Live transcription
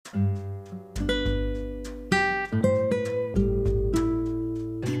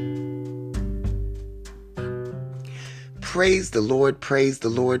Praise the Lord, praise the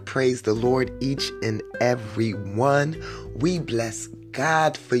Lord, praise the Lord, each and every one. We bless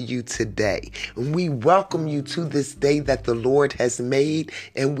God for you today. And we welcome you to this day that the Lord has made,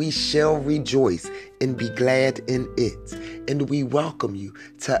 and we shall rejoice and be glad in it. And we welcome you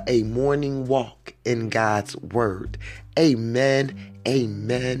to a morning walk in God's Word. Amen,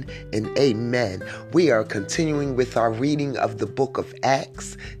 amen, and amen. We are continuing with our reading of the book of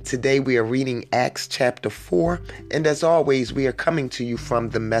Acts. Today we are reading Acts chapter 4, and as always, we are coming to you from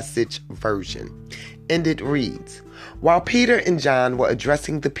the Message version. And it reads, "While Peter and John were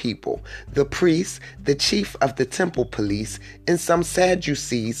addressing the people, the priests, the chief of the temple police, and some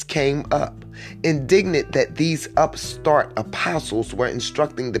Sadducees came up, indignant that these upstart apostles were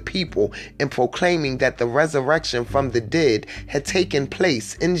instructing the people and proclaiming that the resurrection from the dead had taken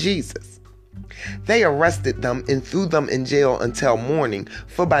place in Jesus. They arrested them and threw them in jail until morning,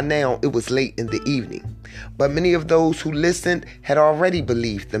 for by now it was late in the evening. But many of those who listened had already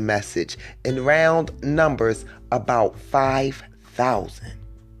believed the message, in round numbers about 5,000.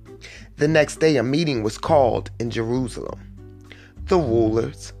 The next day a meeting was called in Jerusalem. The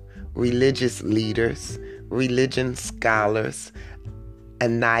rulers, religious leaders, religion scholars,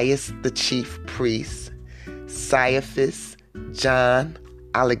 Ananias the chief priest, Caiaphas, John,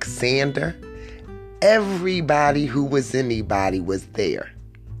 Alexander, everybody who was anybody was there.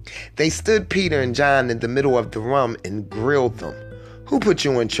 They stood Peter and John in the middle of the room and grilled them. "Who put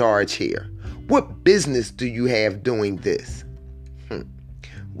you in charge here? What business do you have doing this?"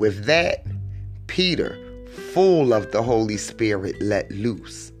 With that, Peter, full of the Holy Spirit, let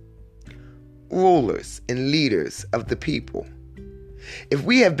loose. "Rulers and leaders of the people, if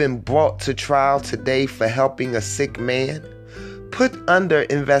we have been brought to trial today for helping a sick man, put under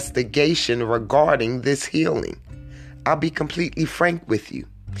investigation regarding this healing. I'll be completely frank with you.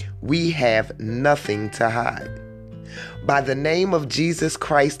 We have nothing to hide. By the name of Jesus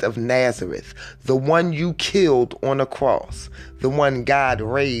Christ of Nazareth, the one you killed on a cross, the one God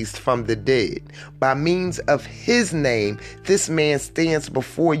raised from the dead, by means of his name, this man stands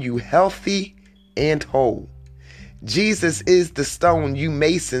before you healthy and whole. Jesus is the stone you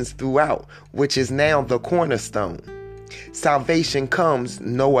masons threw out, which is now the cornerstone. Salvation comes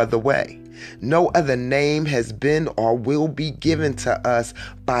no other way. No other name has been or will be given to us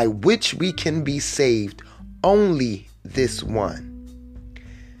by which we can be saved, only this one."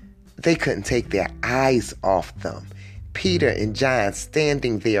 They couldn't take their eyes off them. Peter and John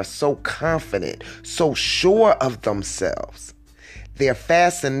standing there so confident, so sure of themselves. Their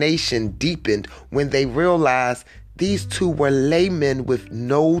fascination deepened when they realized these two were laymen with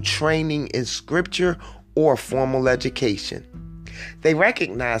no training in scripture or formal education. They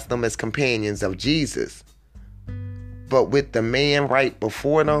recognized them as companions of Jesus. But with the man right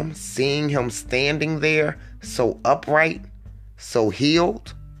before them, seeing him standing there, so upright, so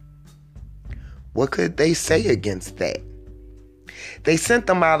healed, what could they say against that? They sent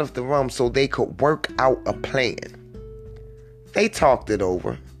them out of the room so they could work out a plan. They talked it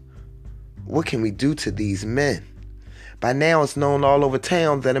over. What can we do to these men? By now it's known all over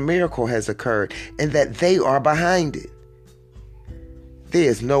town that a miracle has occurred and that they are behind it. There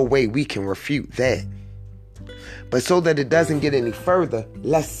is no way we can refute that. But so that it doesn't get any further,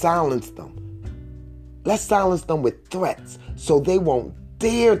 let's silence them. Let's silence them with threats so they won't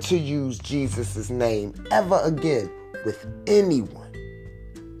dare to use Jesus' name ever again with anyone.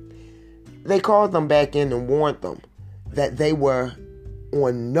 They called them back in and warned them that they were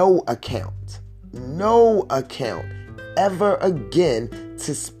on no account ever again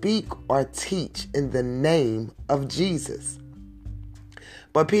to speak or teach in the name of Jesus.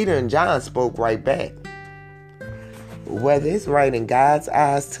 But Peter and John spoke right back. "Whether it's right in God's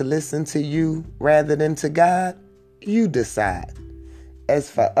eyes to listen to you rather than to God, you decide. As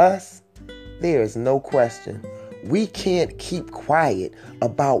for us, there is no question. We can't keep quiet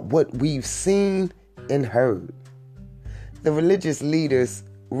about what we've seen and heard." The religious leaders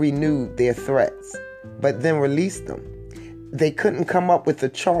renewed their threats, but then released them. They couldn't come up with a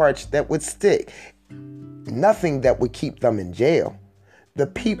charge that would stick. Nothing that would keep them in jail. The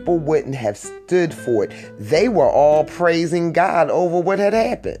people wouldn't have stood for it. They were all praising God over what had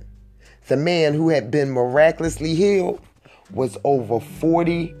happened. The man who had been miraculously healed was over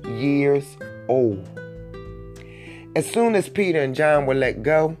 40 years old. As soon as Peter and John were let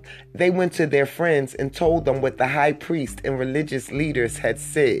go, they went to their friends and told them what the high priest and religious leaders had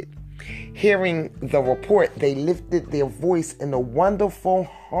said. Hearing the report, they lifted their voice in a wonderful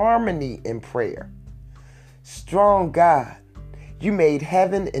harmony in prayer. "Strong God, you made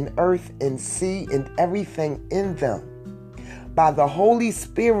heaven and earth and sea and everything in them. By the Holy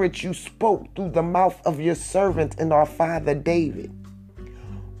Spirit you spoke through the mouth of your servant and our father David.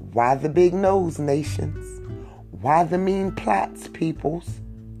 Why the big nose, nations? Why the mean plots, peoples?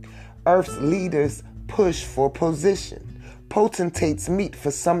 Earth's leaders push for position. Potentates meet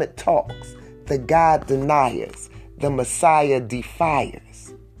for summit talks. The God deniers, the Messiah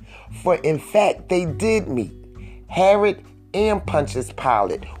defiers. For in fact they did meet, Herod and Pontius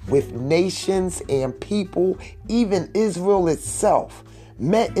Pilate, with nations and people, even Israel itself,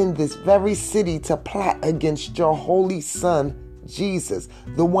 met in this very city to plot against your holy Son, Jesus,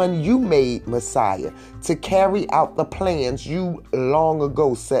 the one you made Messiah, to carry out the plans you long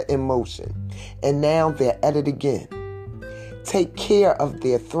ago set in motion. And now they're at it again. Take care of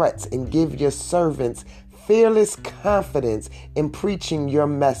their threats and give your servants fearless confidence in preaching your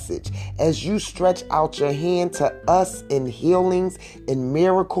message as you stretch out your hand to us in healings and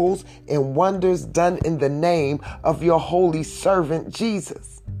miracles and wonders done in the name of your holy servant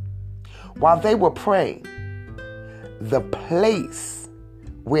Jesus. While they were praying, the place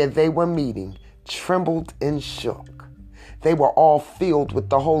where they were meeting trembled and shook. They were all filled with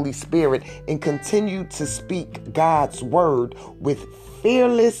the Holy Spirit and continued to speak God's word with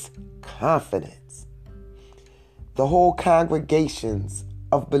fearless confidence. The whole congregations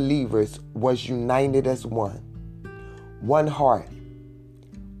of believers was united as one heart,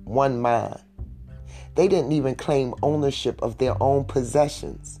 one mind. They didn't even claim ownership of their own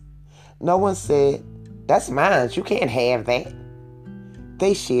possessions. No one said, "That's mine, you can't have that."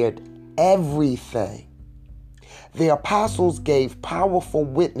 They shared everything. The apostles gave powerful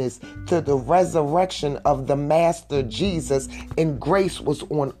witness to the resurrection of the Master Jesus, and grace was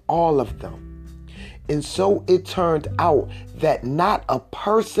on all of them. And so it turned out that not a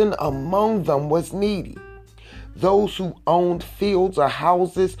person among them was needy. Those who owned fields or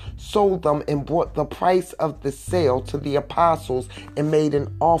houses sold them and brought the price of the sale to the apostles and made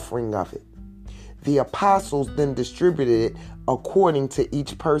an offering of it. The apostles then distributed it according to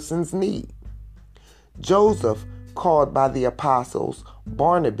each person's need. Joseph, called by the apostles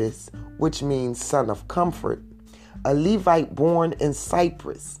Barnabas, which means son of comfort, a Levite born in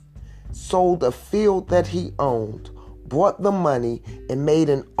Cyprus, sold a field that he owned, brought the money, and made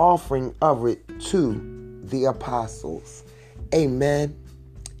an offering of it to the apostles. Amen,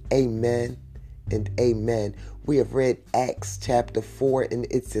 amen, and amen. We have read Acts chapter 4 in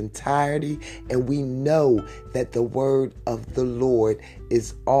its entirety, and we know that the word of the Lord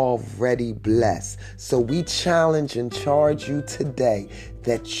is already blessed. So we challenge and charge you today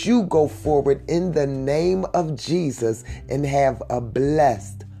that you go forward in the name of Jesus and have a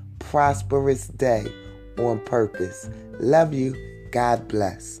blessed, prosperous day on purpose. Love you. God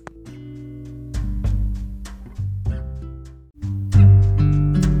bless.